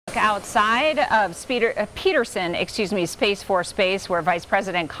Outside of Peterson, Space Force Base, where Vice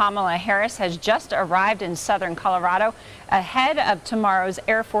President Kamala Harris has just arrived in southern Colorado ahead of tomorrow's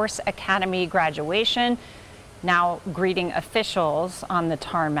Air Force Academy graduation. Now greeting officials on the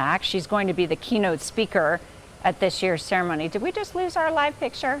tarmac. She's going to be the keynote speaker at this year's ceremony. Did we just lose our live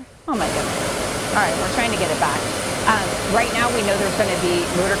picture? Oh my goodness. All right, we're trying to get it back. Right now we know there's going to be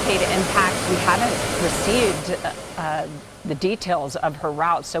motorcade impacts. We haven't received the details of her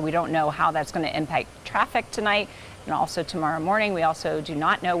route, so we don't know how that's going to impact traffic tonight and also tomorrow morning. We also do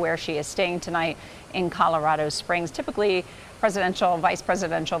not know where she is staying tonight in Colorado Springs. Typically, presidential, vice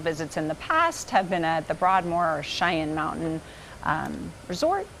presidential visits in the past have been at the Broadmoor or Cheyenne Mountain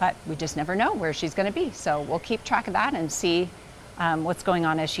Resort, but we just never know where she's going to be. So we'll keep track of that and see what's going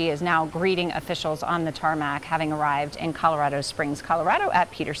on as she is now greeting officials on the tarmac, having arrived in Colorado Springs, Colorado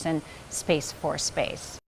at Peterson Space Force Base.